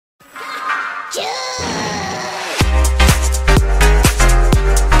Hello,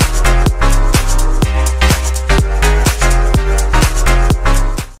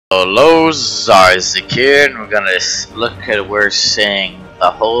 Zarzik here, and we're gonna look at where we're seeing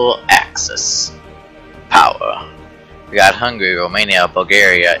the whole axis power. We got Hungary, Romania,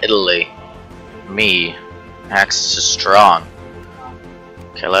 Bulgaria, Italy, me. Axis is strong.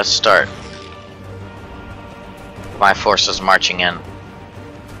 Okay, let's start. My forces marching in.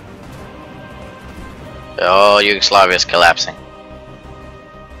 Oh, Yugoslavia is collapsing.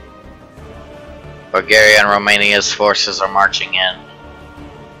 Bulgaria and Romania's forces are marching in.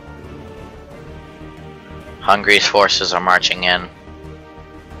 Hungary's forces are marching in.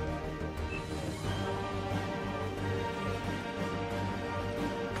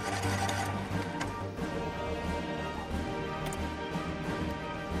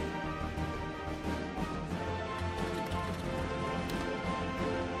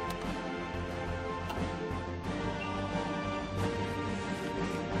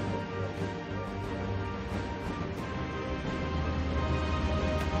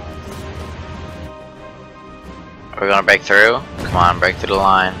 We're gonna break through. Come on, break through the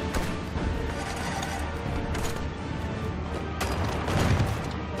line.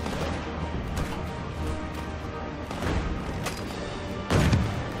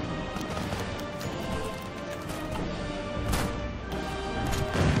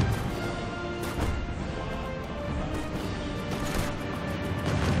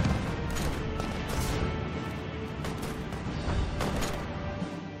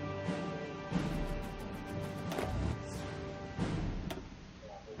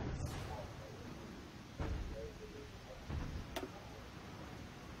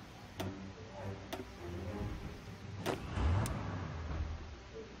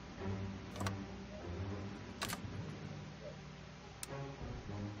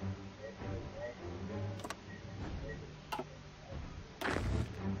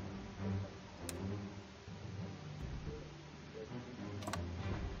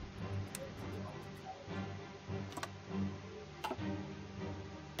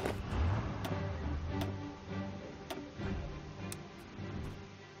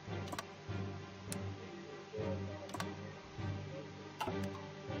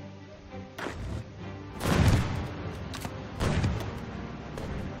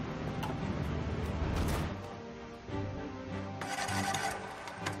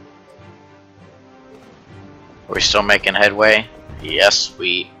 Are we still making headway? Yes,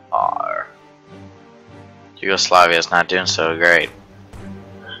 we are. Yugoslavia is not doing so great.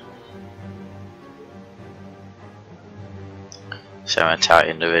 Some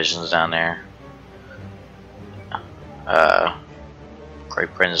Italian divisions down there.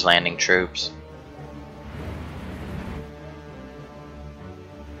 Great Britain's landing troops.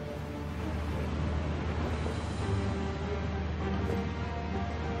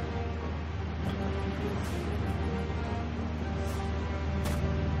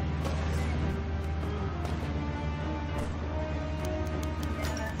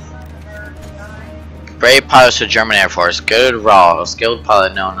 Brave pilots of German Air Force. Good Raw, a skilled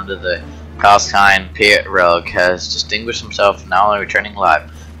pilot known under the Palestine Piet Rogue, has distinguished himself not only returning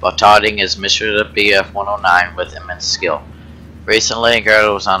live, but touting his mission to BF-109 with immense skill. Recently,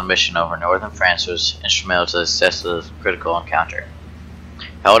 Gerda was on a mission over northern France, was instrumental to the success of the critical encounter.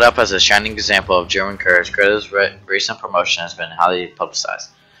 Held up as a shining example of German courage, Gerda's recent promotion has been highly publicized.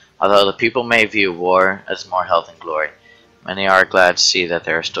 Although the people may view war as more health and glory, many are glad to see that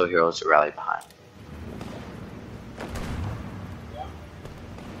there are still heroes to rally behind.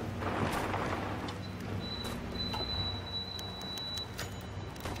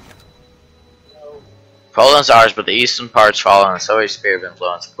 Poland's ours, but the eastern parts fall in the Soviet sphere of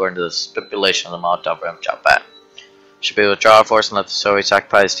influence according to the stipulation of the Molotov-Ribbentrop Pact. Should we withdraw our force and let the Soviets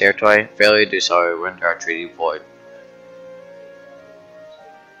occupy this territory? Failure to do so will render our treaty void.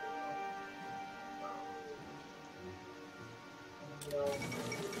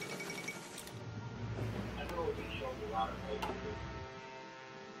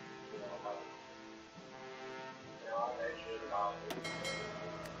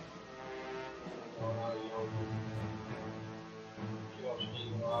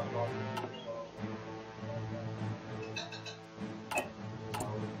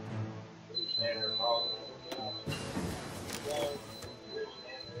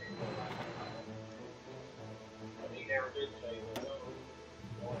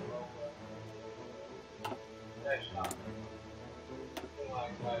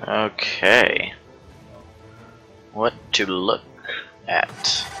 Okay. What to look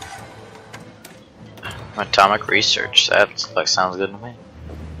at? Atomic research. That sounds good to me.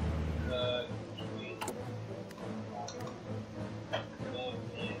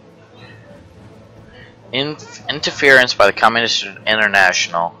 Interference by the Communist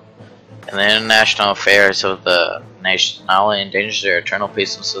International in the international affairs of the nation not only endangers their eternal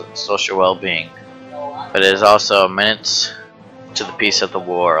peace and social well-being, but it is also a menace to the peace of the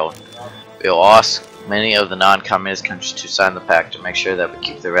world. We will ask many of the non-communist countries to sign the pact to make sure that we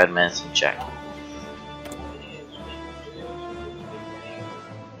keep the red menace in check.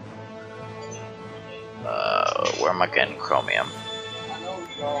 Where am I getting chromium?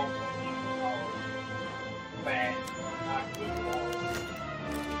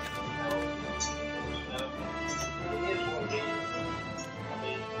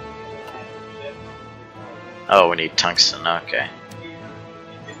 Oh, we need tungsten, okay.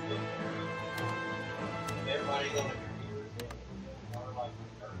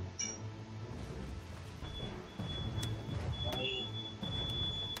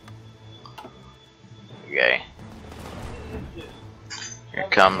 Okay. Here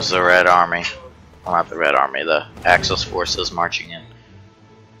comes the Red Army. Well, not the Red Army, the Axis forces marching in.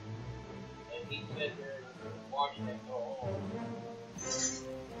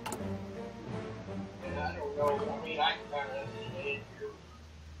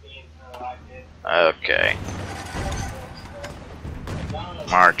 Okay.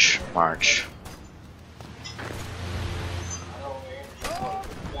 March, march.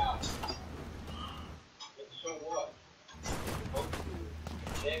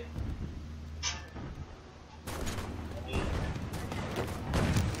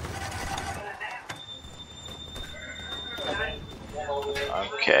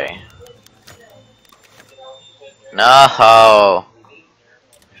 Okay. No!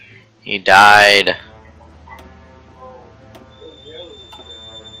 He died.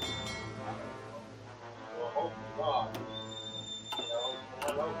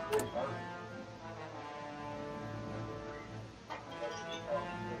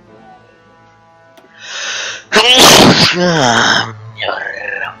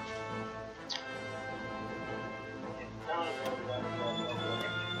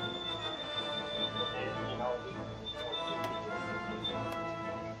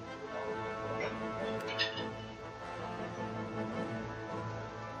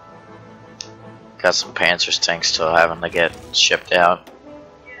 Got some Panzer tanks still having to get shipped out.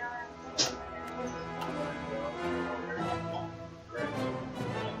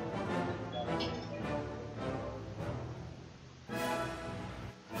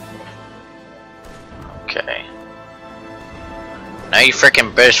 Okay. Now you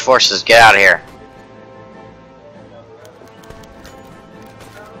freaking British forces, get out of here.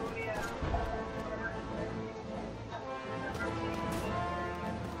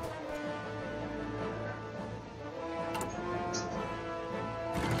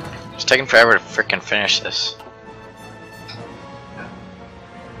 It's taking forever to freaking finish this.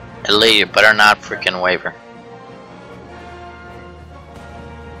 Lee, you better not freaking waver.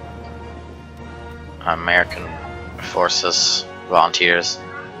 American forces, volunteers.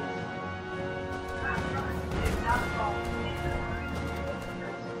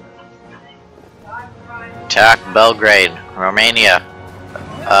 Attack Belgrade, Romania.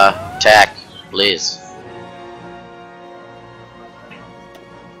 Attack, please.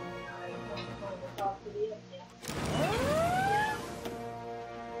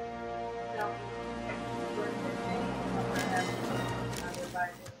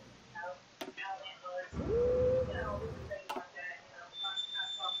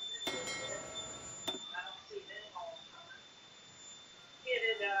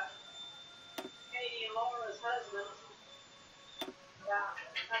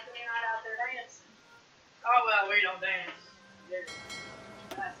 Oh, well, we don't dance.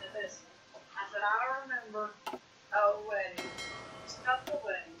 I said, listen. I said, I remember a wedding, a couple of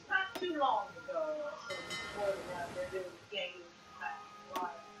weddings, not too long ago. I said, boy, they're doing games,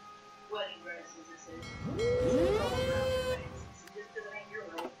 wedding dresses. I said, it's all around the face. I said, just because it ain't your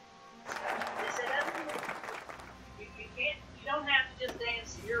way. They said, that's cool. You can't, you don't have to just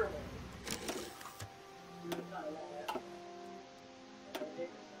dance your way.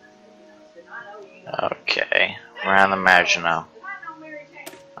 Okay, we're on the Maginot.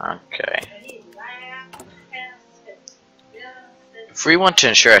 Okay. If we want to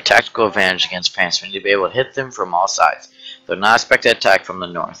ensure a tactical advantage against France, we need to be able to hit them from all sides. Though not expect an attack from the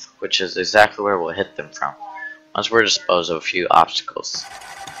north, which is exactly where we'll hit them from, once we're disposed of a few obstacles.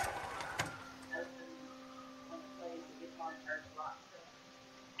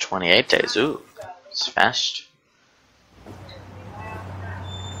 28 days, ooh, it's fast.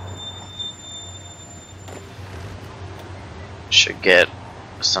 Should get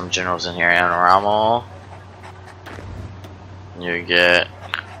some generals in here. And Rommel. You get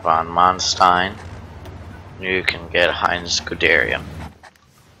von Manstein. You can get Heinz Guderian.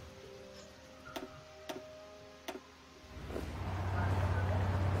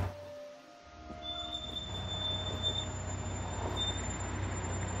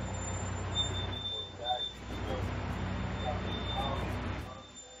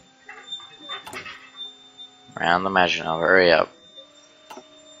 Around the Maginot, hurry up.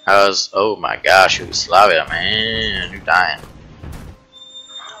 Oh my gosh, Yugoslavia, man, you're dying.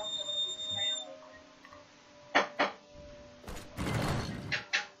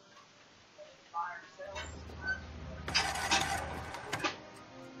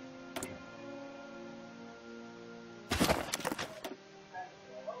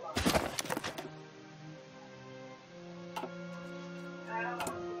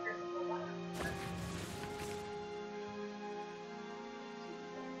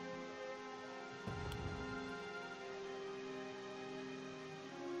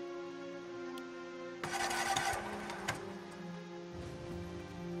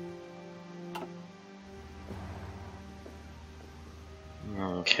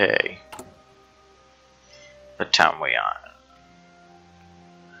 Okay. What time we on?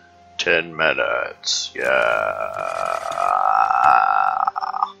 10 minutes. Yeah.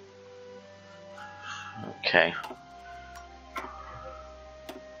 Okay.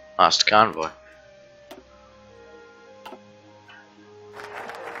 Lost convoy.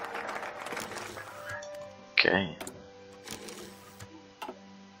 Okay.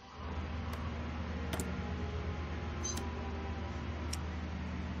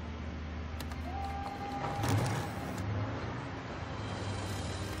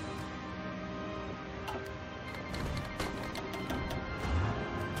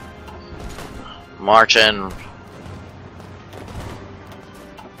 Marching.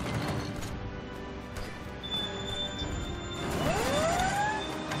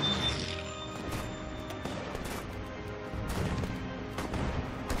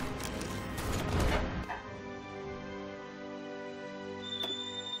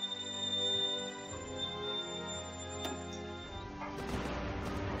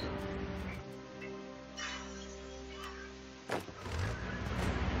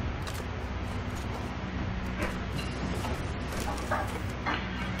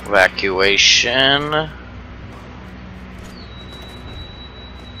 Evacuation.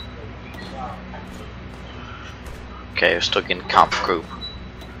 Okay, we're stuck in comp group.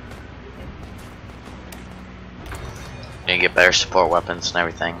 Need to get better support weapons and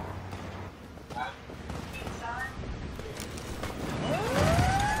everything.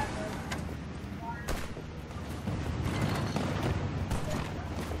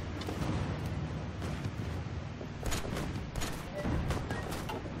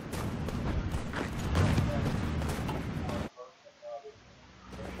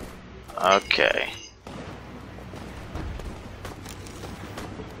 Okay.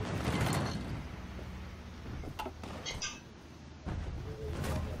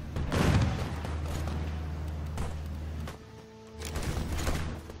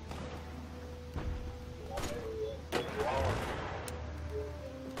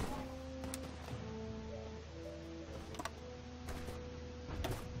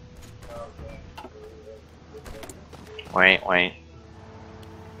 Wait.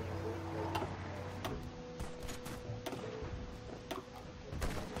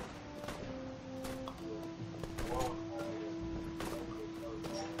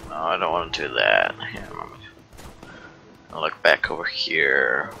 No, I don't want to do that. Here, I'll look back over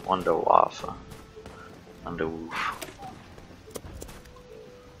here. Wonder Waffle. Wonder Woof.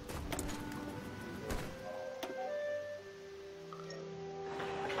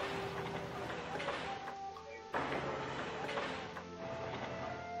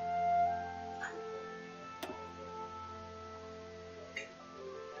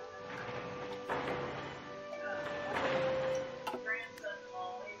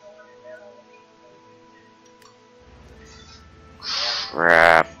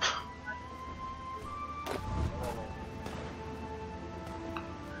 Crap.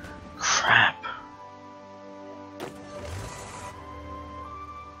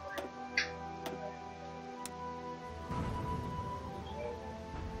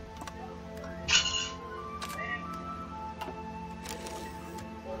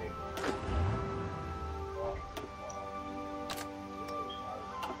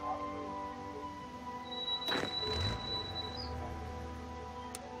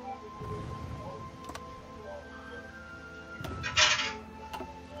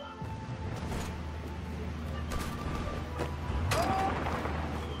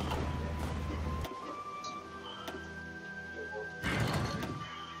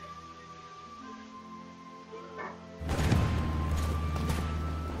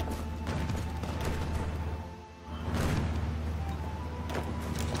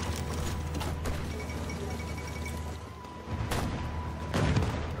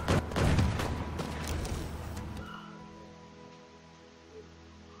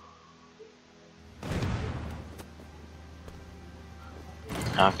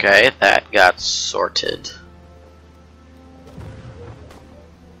 Okay, that got sorted.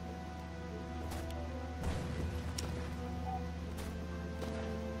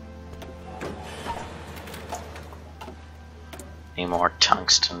 Need more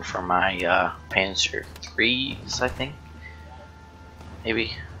tungsten for my Panzer 3s, I think.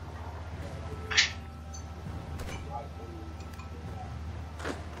 Maybe.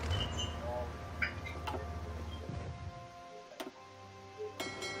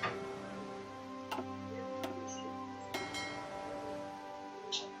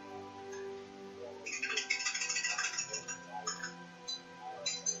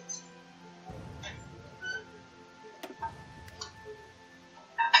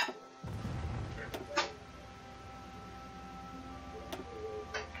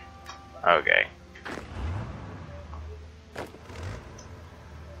 Okay.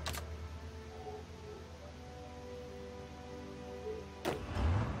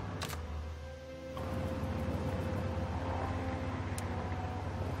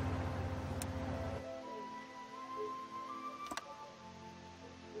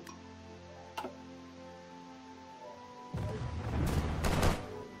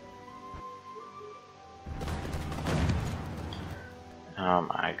 Oh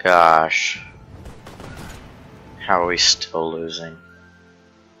my gosh. How are we still losing?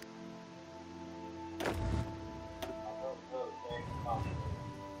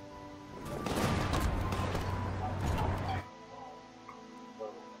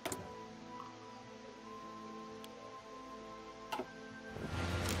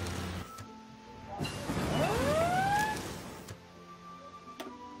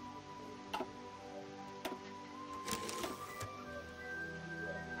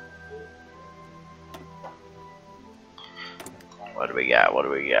 What do we got? What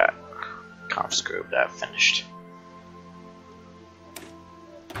do we got? Conf group, that finished.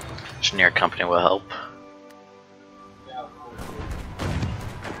 Engineer company will help.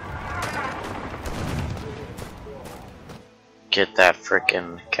 Get that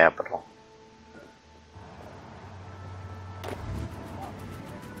frickin' capital.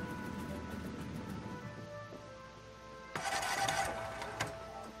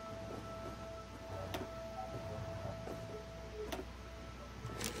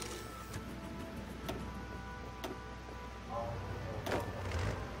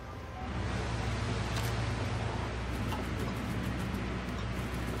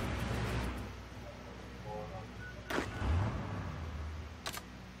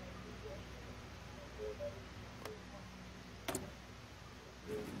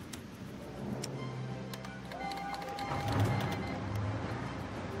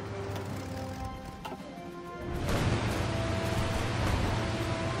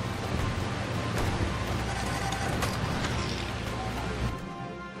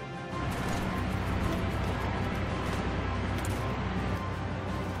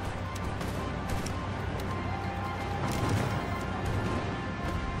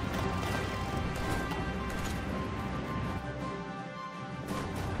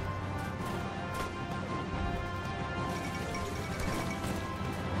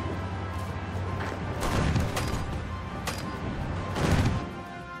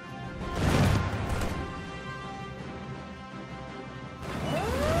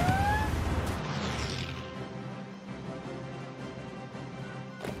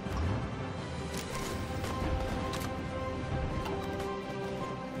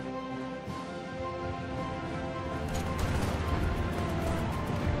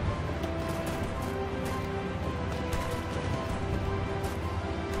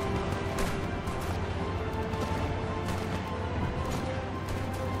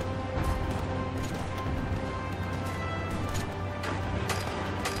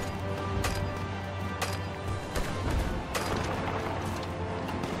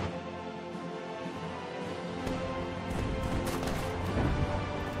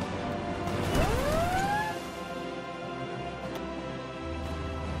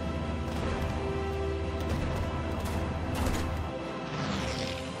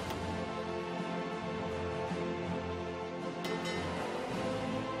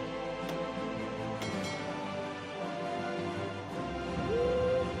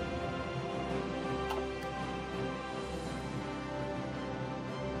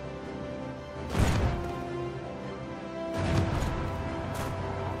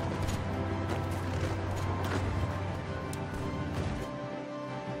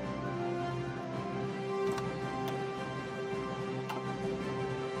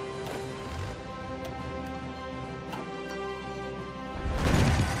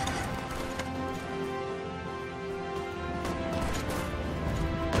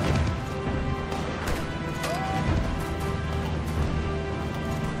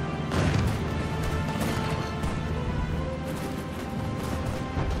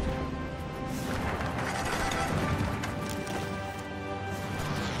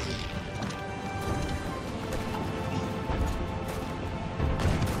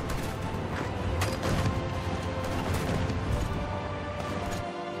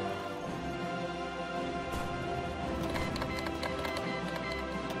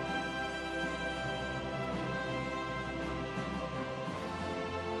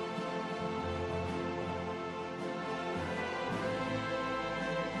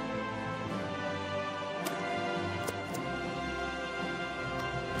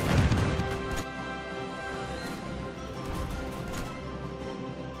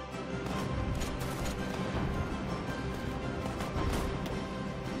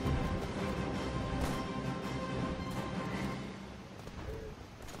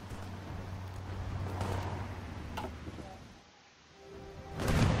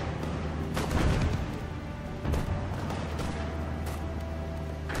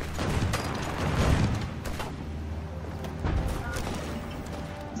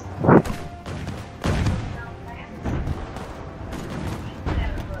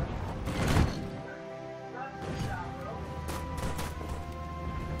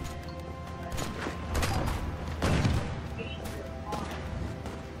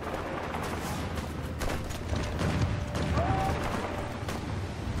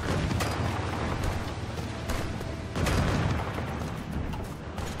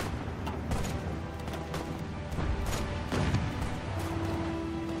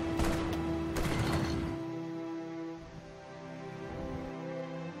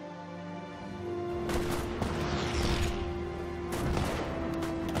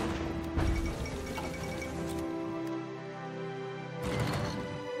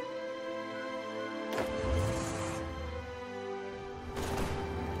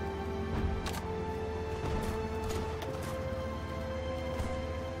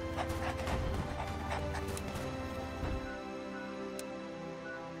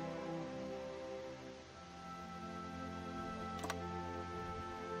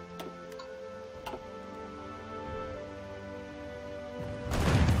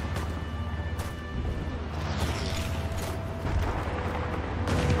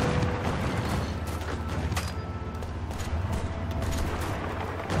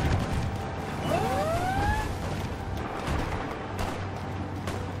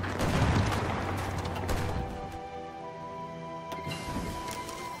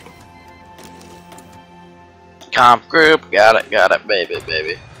 Comp group, got it,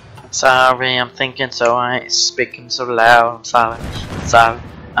 baby. Sorry, I'm thinking so I ain't speaking so loud. I'm sorry,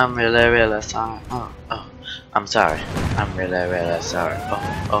 I'm really sorry. Oh, I'm sorry, I'm really sorry.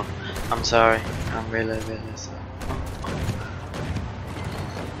 Oh, I'm sorry, I'm really sorry.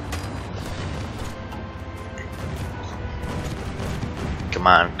 Come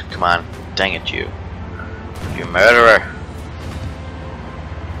on, dang it, you murderer.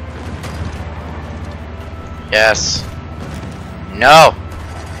 Yes. No.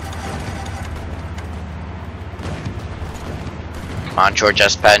 Come on, George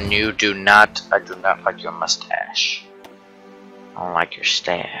S. Patton, I do not like your mustache. I don't like your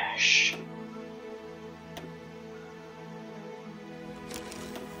stash.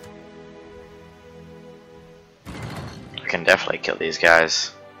 I can definitely kill these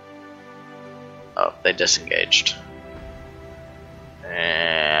guys. Oh, they disengaged.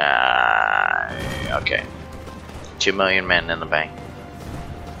 Okay. 2 million men in the bank.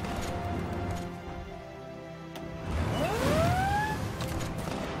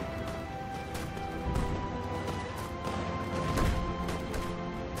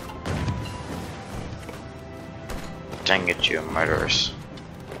 Dang it, you murderers.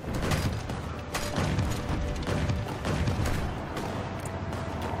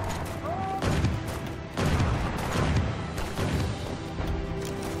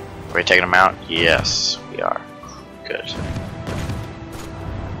 Are we taking them out? Yes, we are. Good.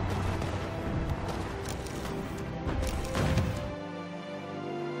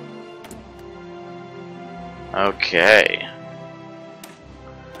 Okay.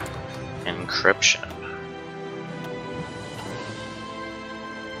 Encryption.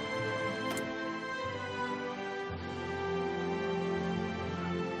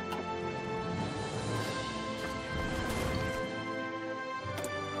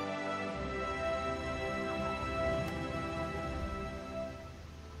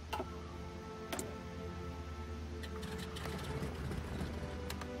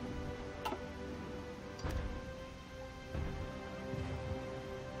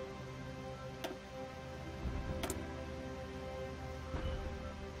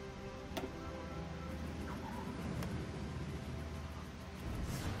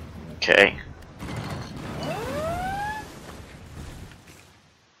 Okay.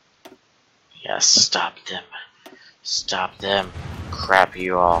 Yes, stop them. Stop them. Crap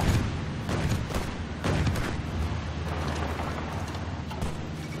you all.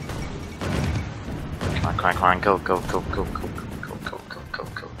 Come on, go.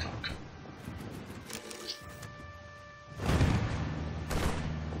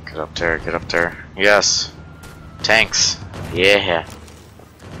 Get up there. Yes. Tanks. Yeah.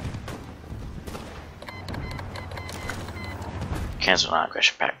 Cancel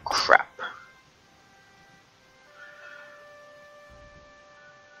non-aggression pact. Crap.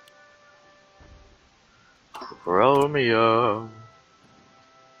 Romeo.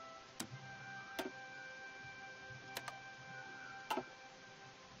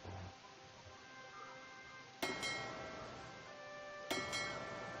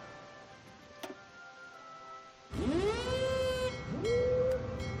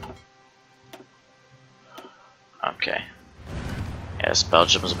 Okay. Yes,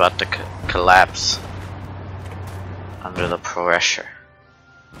 Belgium is about to collapse under the pressure.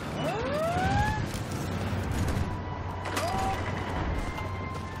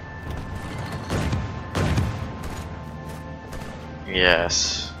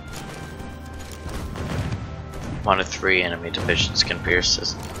 Yes. 1 of 3 enemy divisions can pierce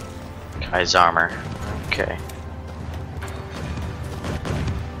this guy's armor. Okay.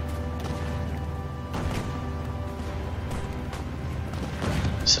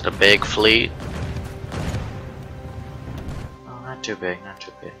 Is it a big fleet? Oh, not too big, not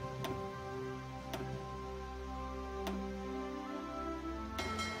too big.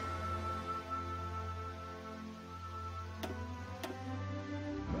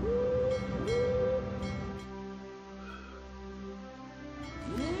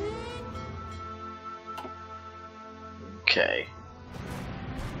 Okay.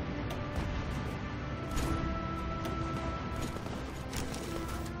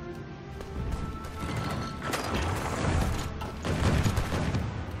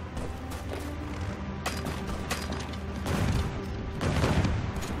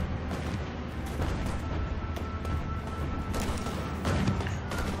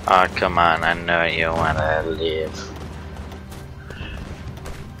 Oh, come on, I know you wanna live.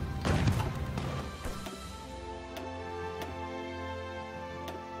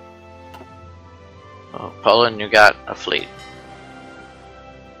 Oh, Poland, you got a fleet.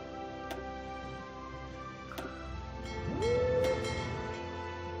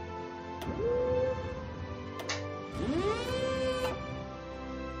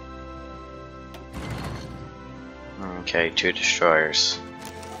 Okay, 2 destroyers.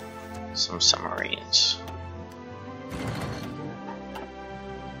 Some submarines.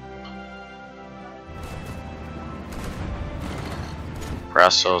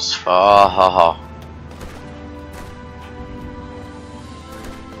 Brussels fall.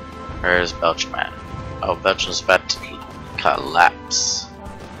 Where's Belgium at? Oh, Belgium's about to collapse.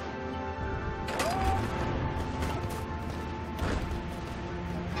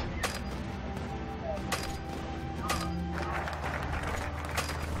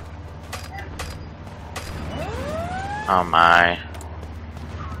 Oh my.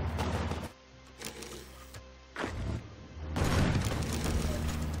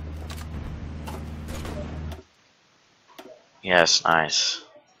 Yes, nice.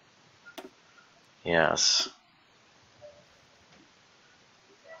 Yes.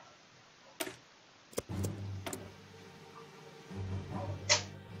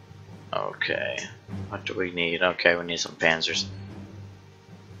 Okay. What do we need? Okay, we need some panzers.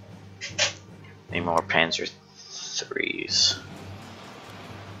 Need more Panzer 3s.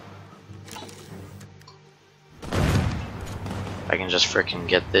 I can just freaking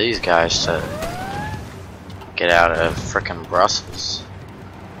get these guys to get out of freaking Brussels.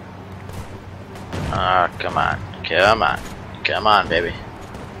 Ah, come on. Come on. Come on, baby.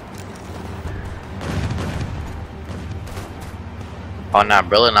 Oh, now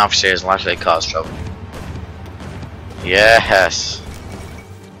brilliant officers likely cause trouble. Yes.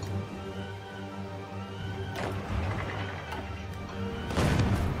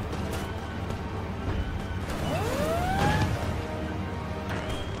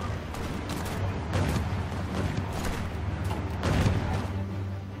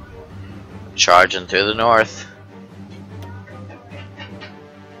 Charging through the north.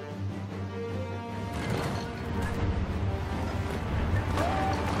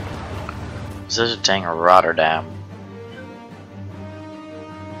 Visiting Rotterdam.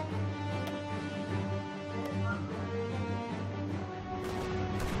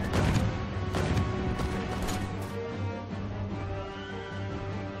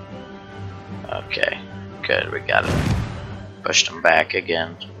 Okay, good, we got it. Pushed them back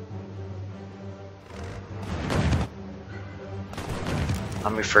again.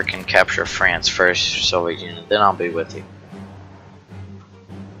 Let me freaking capture France first, so we can, then I'll be with you.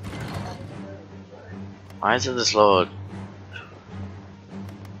 Why is it this little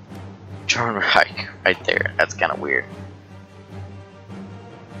German Reich right there? That's kind of weird.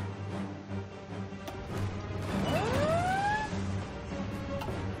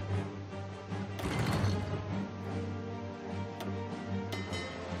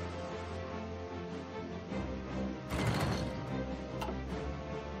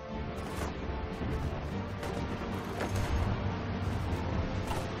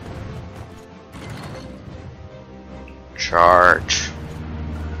 Charge.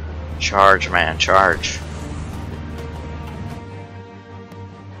 Charge, man, charge.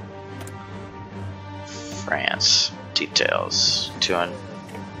 France. Details. 200.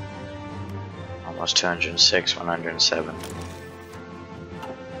 Almost 206, 107.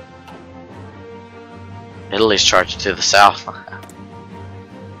 Italy's charging to the south.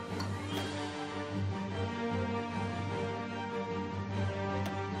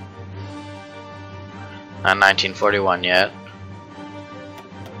 Not 1941 yet.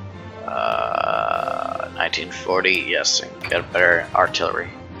 1940, yes, and get better artillery.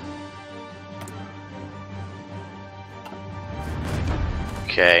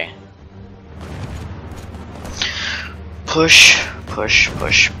 Okay. Push, push,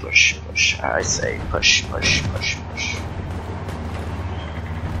 push, push, push. I say push, push, push, push.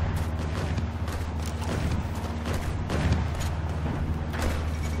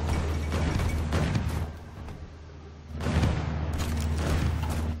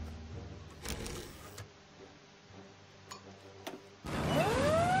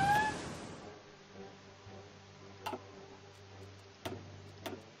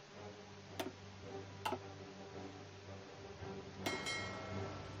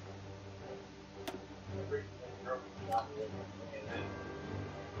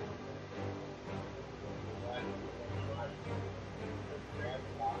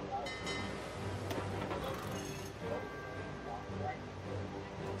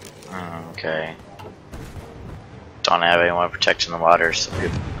 Okay. Don't have anyone protecting the water, so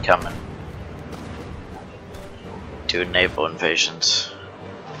people coming. 2 naval invasions.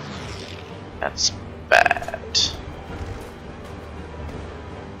 That's bad.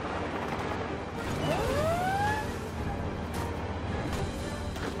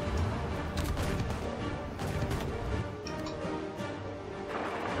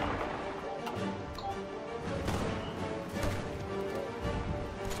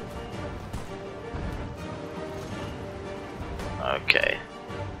 Okay.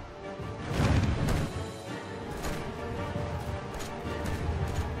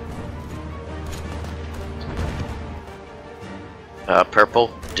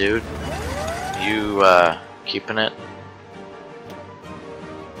 Purple, dude. You, keeping it?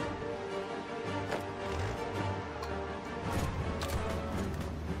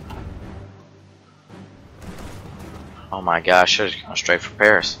 Oh my gosh, I just going straight for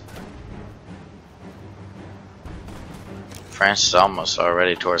Paris. France is almost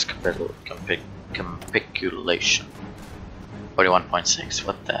already towards capitulation. 41.6,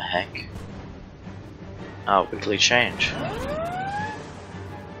 what the heck? Oh, weekly change.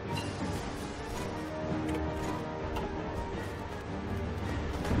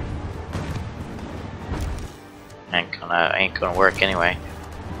 Ain't gonna work anyway.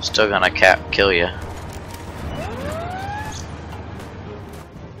 Still gonna kill you.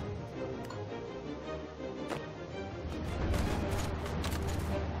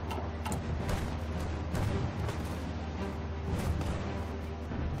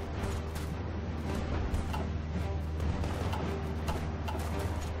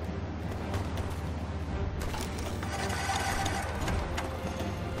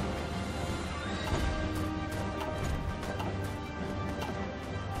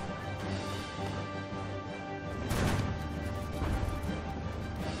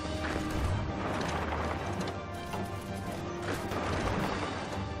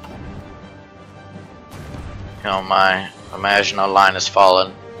 You know, my imaginal line has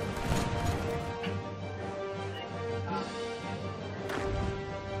fallen.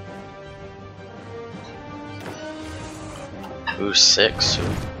 Who's 6?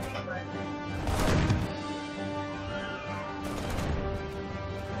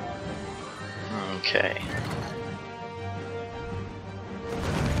 Okay.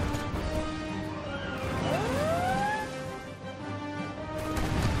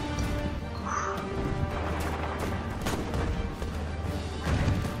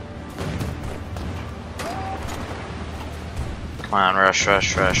 Come on, rush,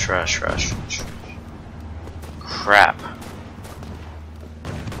 rush, rush, rush, rush, rush. Crap.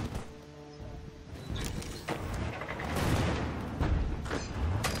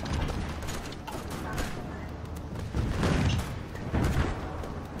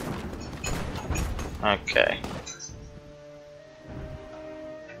 Okay.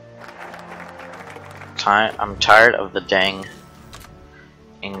 I'm tired of the dang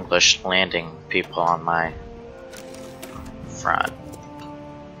English landing people on my front.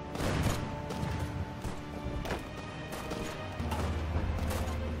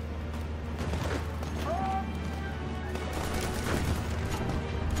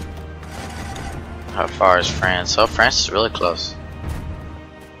 How far is France? Oh, France is really close.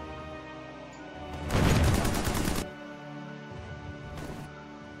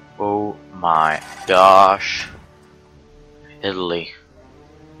 Oh my gosh. Italy.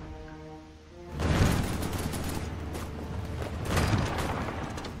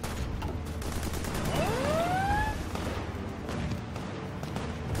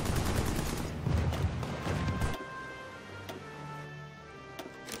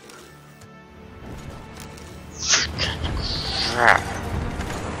 Crap.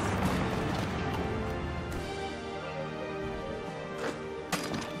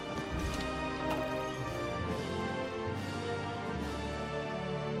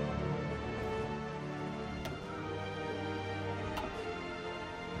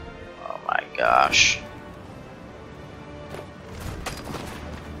 Oh my gosh.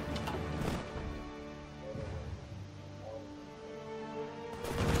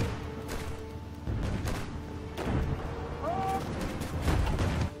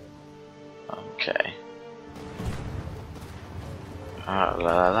 Okay. La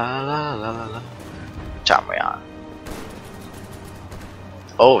la la la la la. Time we on.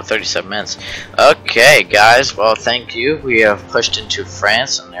 Oh, 37 minutes. Okay, guys. Well, thank you. We have pushed into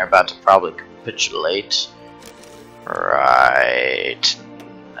France, and they're about to probably capitulate right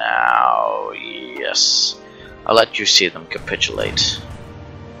now. Yes. I'll let you see them capitulate.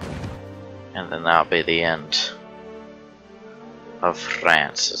 And then that'll be the end of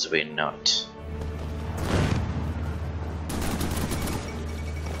France as we know it.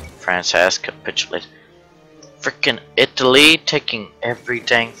 France has capitulated. Frickin' Italy taking every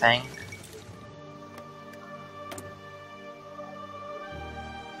dang thing.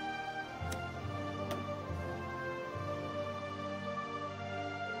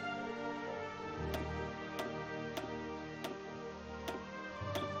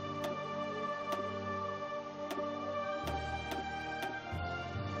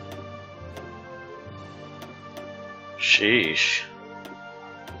 Sheesh.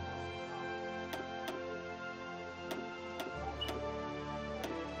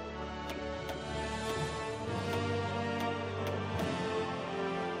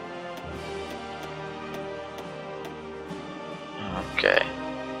 Okay.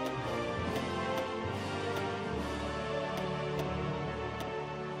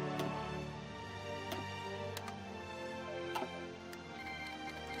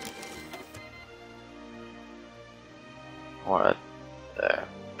 What the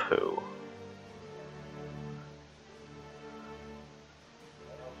poo?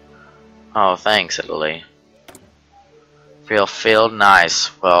 Oh, thanks, Italy. Feel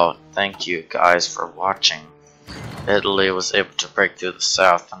nice. Well, thank you guys for watching. Italy was able to break through the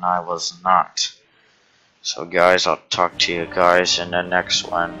south and I was not. So guys, I'll talk to you guys in the next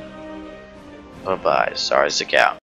one. Bye bye. Zarzik out.